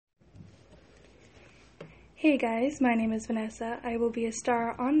Hey guys, my name is Vanessa. I will be a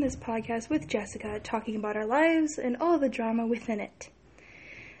star on this podcast with Jessica, talking about our lives and all the drama within it.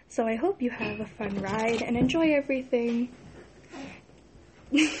 So I hope you have a fun ride and enjoy everything.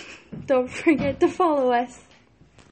 Don't forget to follow us.